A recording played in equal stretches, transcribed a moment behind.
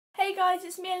guys,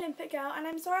 it's me Olympic Girl, and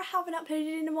I'm sorry I haven't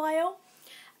uploaded in a while.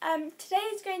 Today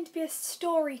is going to be a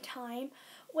story time,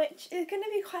 which is going to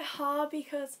be quite hard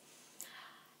because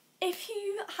if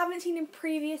you haven't seen in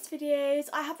previous videos,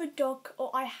 I have a dog,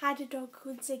 or I had a dog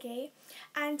called Ziggy,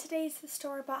 and today's the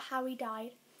story about how he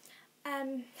died.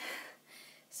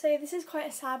 So this is quite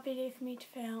a sad video for me to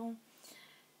film,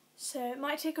 so it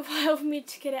might take a while for me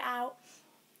to get it out,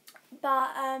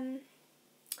 but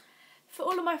for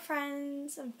all of my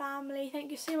friends and family,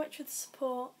 thank you so much for the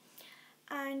support.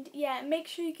 And yeah, make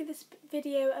sure you give this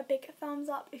video a big thumbs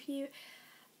up if you,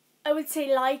 I would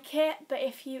say like it, but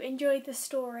if you enjoyed the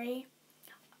story,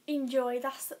 enjoy,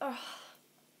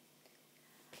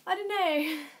 I don't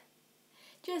know,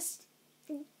 just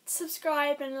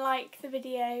subscribe and like the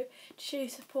video to show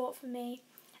support for me.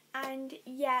 And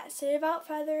yeah, so without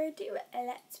further ado,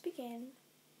 let's begin.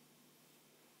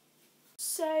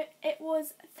 So it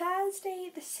was Thursday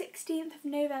the 16th of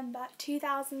November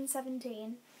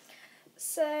 2017.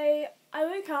 So I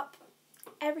woke up,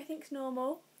 everything's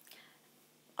normal.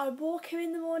 I walk him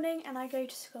in the morning and I go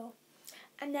to school.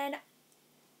 And then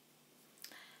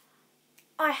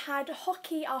I had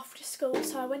hockey after school,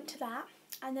 so I went to that.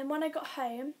 And then when I got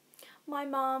home, my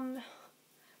mum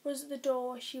was at the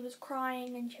door, she was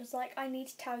crying and she was like, I need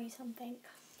to tell you something.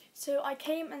 So I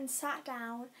came and sat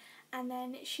down, and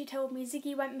then she told me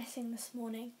Ziggy went missing this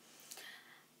morning.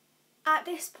 At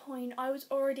this point, I was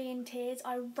already in tears.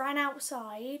 I ran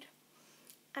outside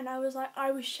and I was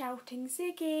shouting,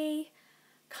 Ziggy,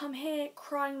 come here,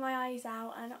 crying my eyes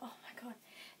out, and oh my god,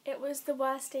 it was the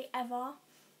worst day ever.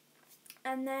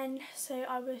 And then, so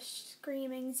I was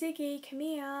screaming, Ziggy, come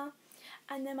here,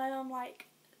 and then my mum, like,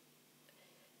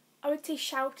 I would say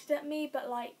shouted at me, but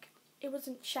like, it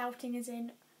wasn't shouting as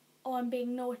in, oh, I'm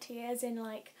being naughty, as in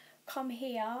like, come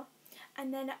here.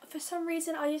 And then for some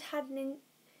reason I just had an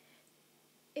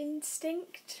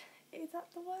instinct, is that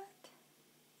the word?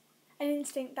 An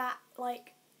instinct that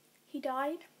like he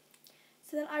died.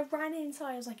 So then I ran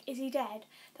inside, I was like, is he dead?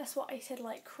 That's what I said,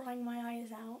 like crying my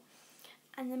eyes out.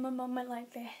 And then my mum went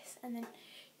like this, and then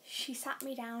she sat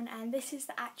me down, and this is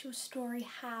the actual story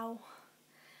how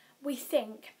we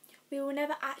think. We will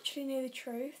never actually know the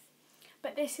truth,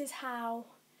 but this is how,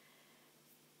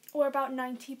 or about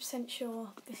 90% sure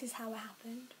this is how it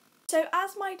happened. So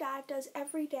as my dad does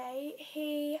every day,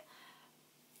 he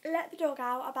let the dog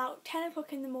out about 10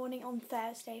 o'clock in the morning on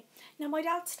Thursday. Now my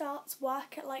dad starts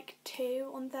work at like 2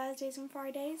 on Thursdays and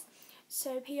Fridays,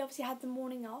 so he obviously had the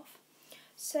morning off.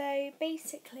 So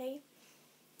basically,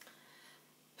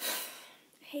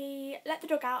 he let the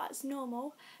dog out as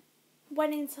normal,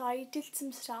 went inside, did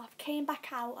some stuff, came back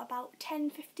out about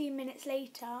 10-15 minutes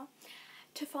later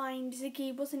to find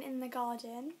Ziggy wasn't in the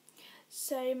garden.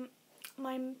 So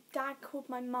my dad called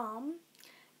my mum,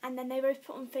 and then they both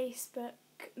put on Facebook,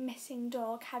 missing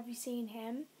dog, have you seen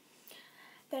him?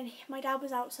 Then my dad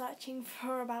was out searching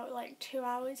for about like 2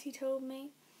 hours, he told me.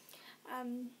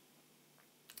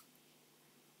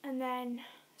 And then,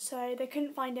 so they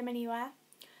couldn't find him anywhere.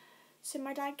 So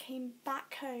my dad came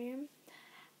back home,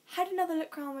 had another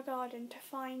look around the garden to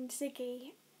find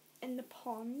Ziggy in the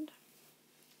pond,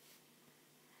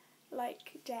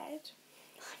 like dead.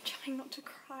 I'm trying not to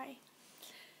cry.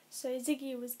 So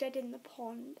Ziggy was dead in the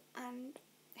pond, and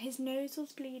his nose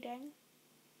was bleeding,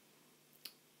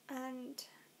 and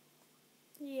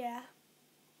yeah.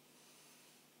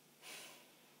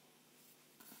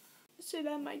 So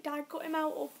then my dad got him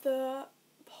out of the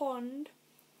pond.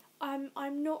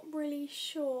 I'm not really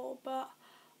sure, but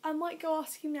I might go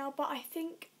ask him now, but I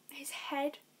think his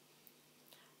head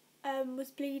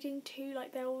was bleeding too,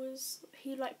 like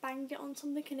he like banged it on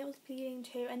something and it was bleeding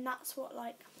too, and that's what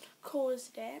like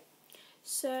caused it.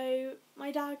 So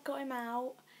my dad got him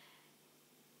out,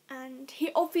 and he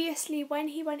obviously, when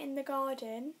he went in the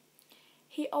garden,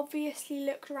 he obviously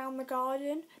looked around the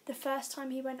garden the first time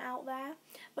he went out there,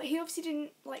 but he obviously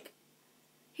didn't like,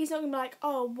 he's not going to be like,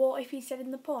 oh, what if he's dead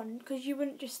in the pond? Because you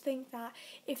wouldn't just think that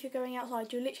if you're going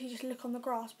outside, you'll literally just look on the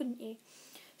grass, wouldn't you?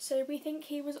 So we think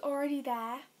he was already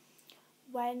there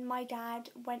when my dad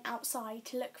went outside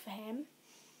to look for him.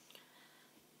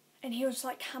 And he was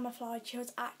like camouflaged, he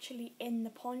was actually in the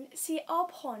pond. See, our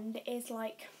pond is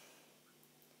like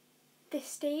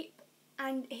this deep,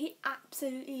 and he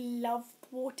absolutely loved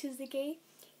water, Ziggy.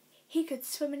 He could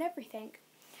swim and everything.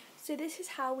 So this is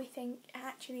how we think it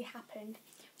actually happened.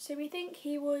 So we think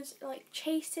he was like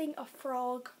chasing a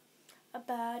frog, a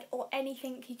bird, or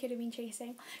anything he could have been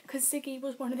chasing, because Ziggy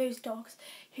was one of those dogs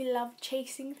who loved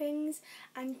chasing things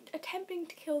and attempting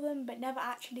to kill them but never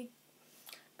actually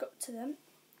got to them.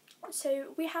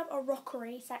 So we have a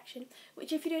rockery section,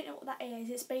 which if you don't know what that is,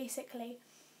 it's basically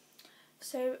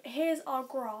So here's our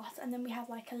grass, and then we have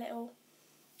like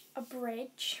a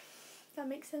bridge, if that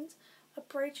makes sense. A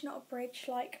bridge, not a bridge,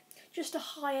 like just a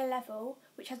higher level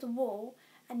which has a wall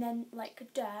and then like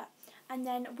dirt. And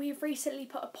then we've recently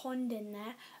put a pond in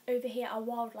there over here, a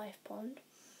wildlife pond.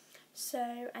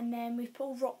 So, and then we've put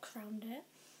all rocks around it,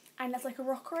 and that's like a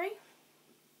rockery.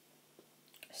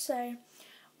 So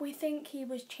we think he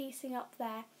was chasing up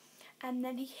there, and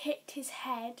then he hit his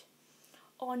head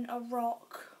on a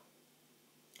rock,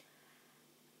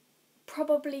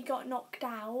 probably got knocked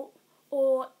out,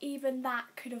 or even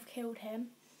that could have killed him,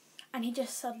 and he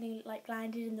just suddenly like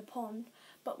landed in the pond.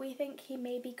 But we think he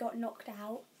maybe got knocked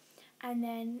out, and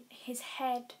then his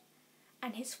head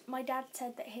and my dad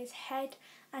said that his head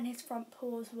and his front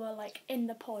paws were like in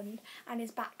the pond, and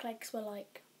his back legs were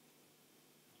like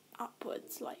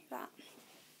upwards like that.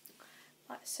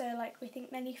 So like we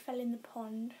think then he fell in the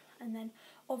pond, and then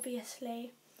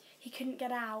obviously he couldn't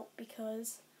get out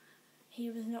because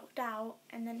he was knocked out,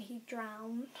 and then he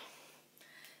drowned.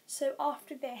 So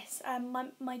after this,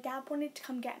 my dad wanted to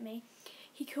come get me.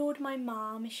 He called my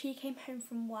mum, she came home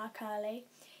from work early.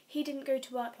 He didn't go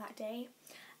to work that day.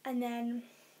 And then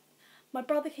my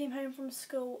brother came home from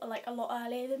school like a lot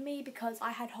earlier than me because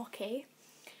I had hockey.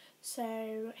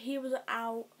 So he was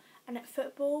out and at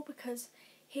football because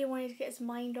he wanted to get his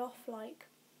mind off like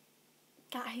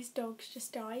that his dogs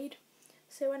just died.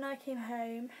 So when I came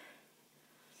home,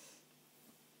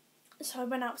 so I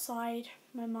went outside,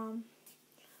 my mum,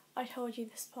 I told you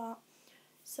this part,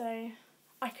 so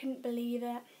I couldn't believe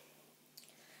it.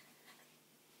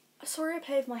 Sorry I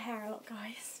play with my hair a lot,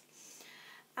 guys.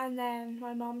 And then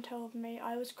my mum told me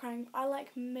I was crying. I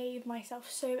like made myself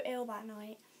so ill that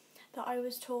night that I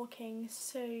was talking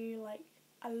so like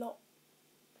a lot.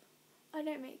 I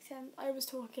don't make sense. I was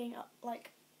talking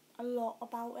like a lot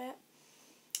about it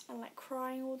and like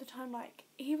crying all the time. Like,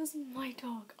 he was my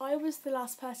dog. I was the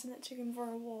last person that took him for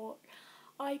a walk.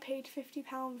 I paid £50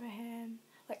 for him.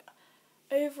 Like,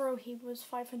 overall he was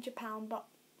 £500, but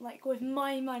like with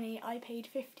my money I paid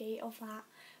 50 of that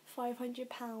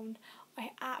 £500.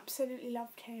 I absolutely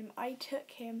loved him. I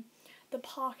took him the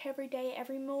park every day,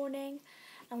 every morning,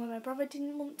 and when my brother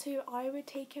didn't want to, I would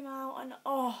take him out, and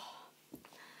oh,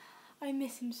 I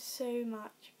miss him so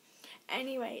much.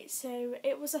 Anyway, so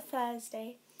it was a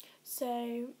Thursday,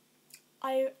 so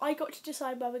I got to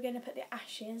decide where we're going to put the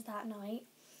ashes that night.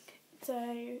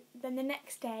 So then the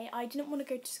next day I didn't want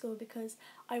to go to school because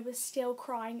I was still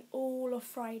crying all of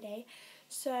Friday.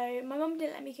 So my mum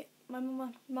didn't let me get my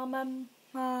mum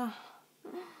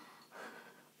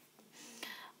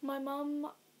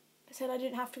said I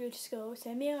didn't have to go to school,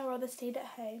 so me and my brother stayed at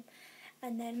home.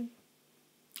 And then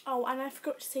and I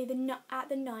forgot to say at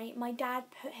the night my dad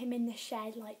put him in the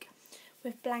shed like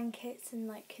with blankets and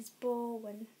like his ball,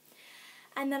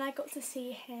 and then I got to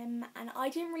see him, and I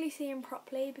didn't really see him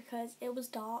properly because it was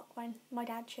dark when my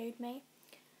dad showed me,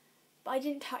 but I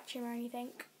didn't touch him or anything.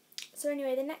 So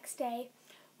anyway, the next day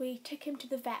we took him to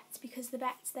the vets because the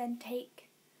vets then take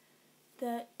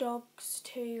the dogs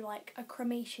to like a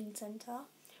cremation centre,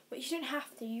 which you don't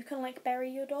have to, you can like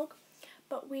bury your dog,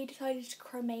 but we decided to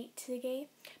cremate Ziggy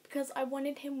because I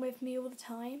wanted him with me all the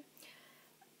time.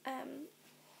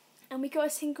 And we got a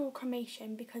single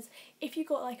cremation because if you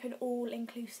got like an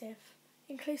all-inclusive,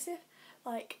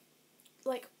 like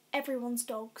everyone's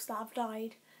dogs that have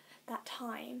died that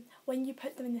time, when you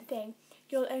put them in the thing,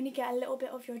 you'll only get a little bit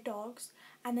of your dogs,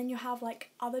 and then you have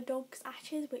like other dogs'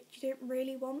 ashes which you don't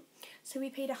really want. So we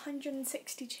paid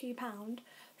 £162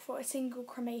 for a single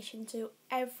cremation, so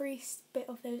every bit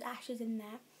of those ashes in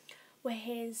there were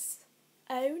his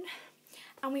own.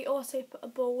 And we also put a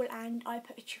ball, and I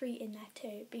put a treat in there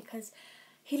too because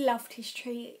he loved his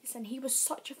treats, and he was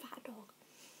such a fat dog.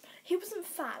 He wasn't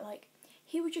fat, like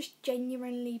he was just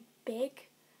genuinely big.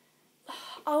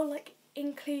 I'll like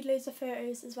include loads of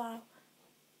photos as well.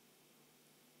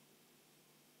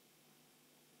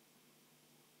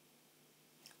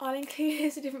 I'll include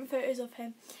loads of different photos of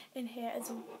him in here as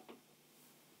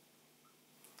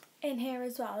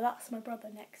well. That's my brother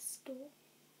next door.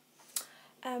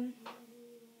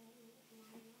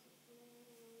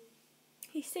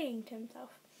 He's singing to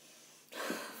himself.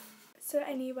 So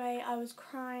anyway, I was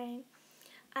crying,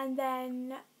 and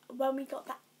then when we got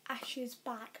the ashes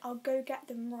back, I'll go get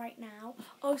them right now.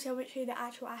 Also, I won't show you the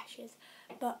actual ashes,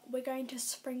 but we're going to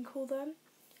sprinkle them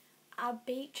at a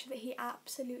beach that he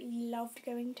absolutely loved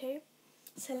going to.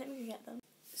 So let me go get them.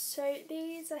 So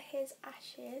these are his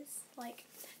ashes, like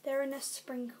they're in a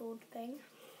sprinkled thing,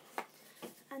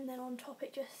 and then on top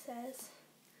it just says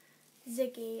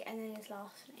Ziggy and then his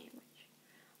last name, which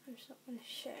I'm just not going to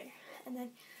show. And then,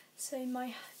 so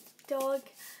my dog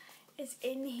is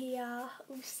in here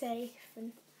all safe,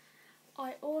 and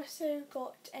I also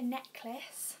got a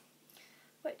necklace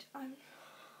which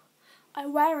I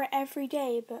wear it every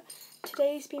day, but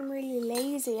today's been really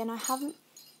lazy and I haven't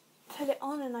put it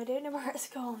on and I don't know where it's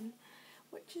gone,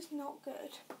 which is not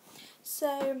good.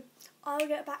 So I'll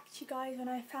get back to you guys when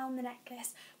I found the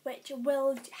necklace, which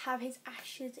will have his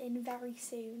ashes in very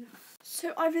soon.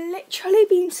 So I've literally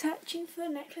been searching for the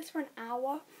necklace for an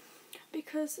hour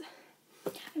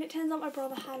and it turns out my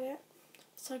brother had it,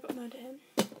 so I got mad at him.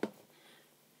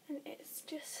 And it's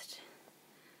just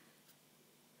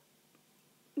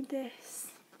this.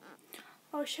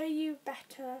 I'll show you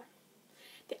better.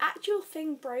 The actual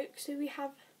thing broke, so we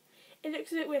have, it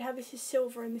looks a bit weird how this is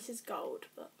silver and this is gold,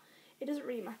 but it doesn't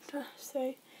really matter.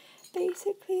 So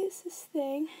basically it's this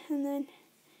thing, and then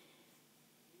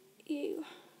you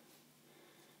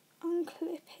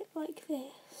unclip it like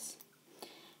this,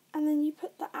 and then you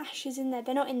put the ashes in there.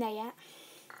 They're not in there yet,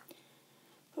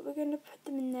 but we're going to put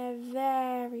them in there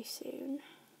very soon.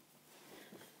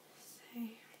 So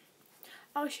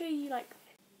I'll show you, like,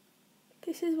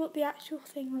 this is what the actual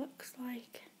thing looks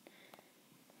like.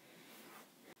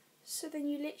 So then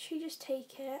you literally just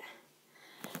take it,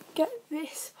 get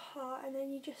this part, and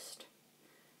then you just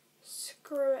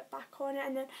screw it back on it,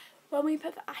 and then when we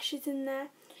put the ashes in there,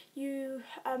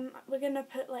 we're going to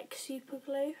put like super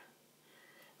glue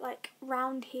like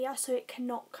round here so it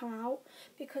cannot come out,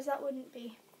 because that wouldn't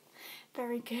be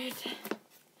very good.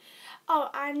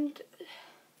 Oh, and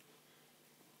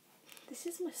this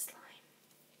is my slime.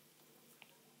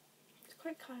 It's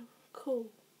quite kind of cool.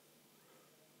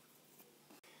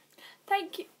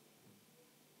 Thank you.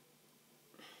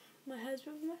 My hair's a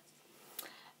bit of a mess.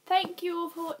 Thank you all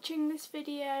for watching this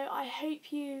video. I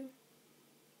hope you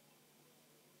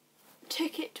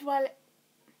took it well.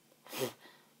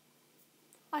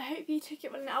 I hope you took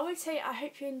it well. I would say I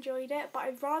hope you enjoyed it, but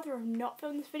I'd rather have not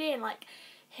filmed this video and like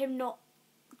him not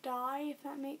die, if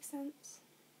that makes sense.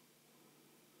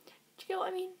 Do you get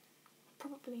what I mean?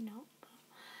 Probably not. But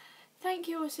thank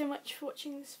you all so much for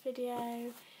watching this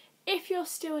video. If you're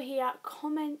still here,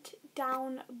 comment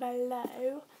down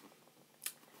below.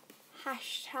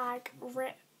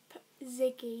 #RIP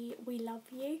Ziggy, we love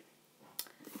you.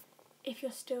 If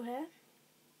you're still here.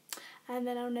 And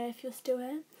then I'll know if you're still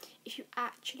here, if you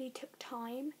actually took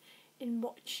time in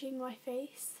watching my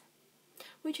face,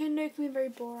 which I know can be very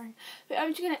boring. But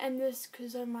I'm just going to end this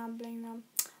because I'm rambling now.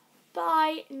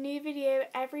 Bye. New video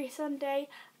every Sunday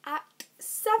at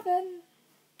 7.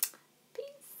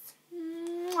 Peace.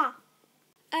 Mwah.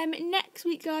 Next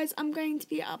week, guys, I'm going to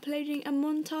be uploading a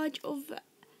montage of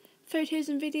photos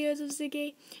and videos of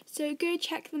Ziggy, so go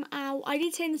check them out. I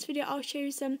did say in this video I'll show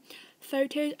you some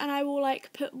photos, and I will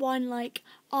like put one like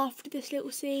after this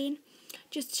little scene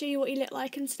just to show you what he looked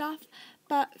like and stuff.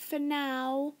 But for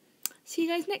now, see you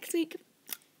guys next week.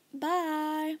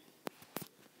 Bye.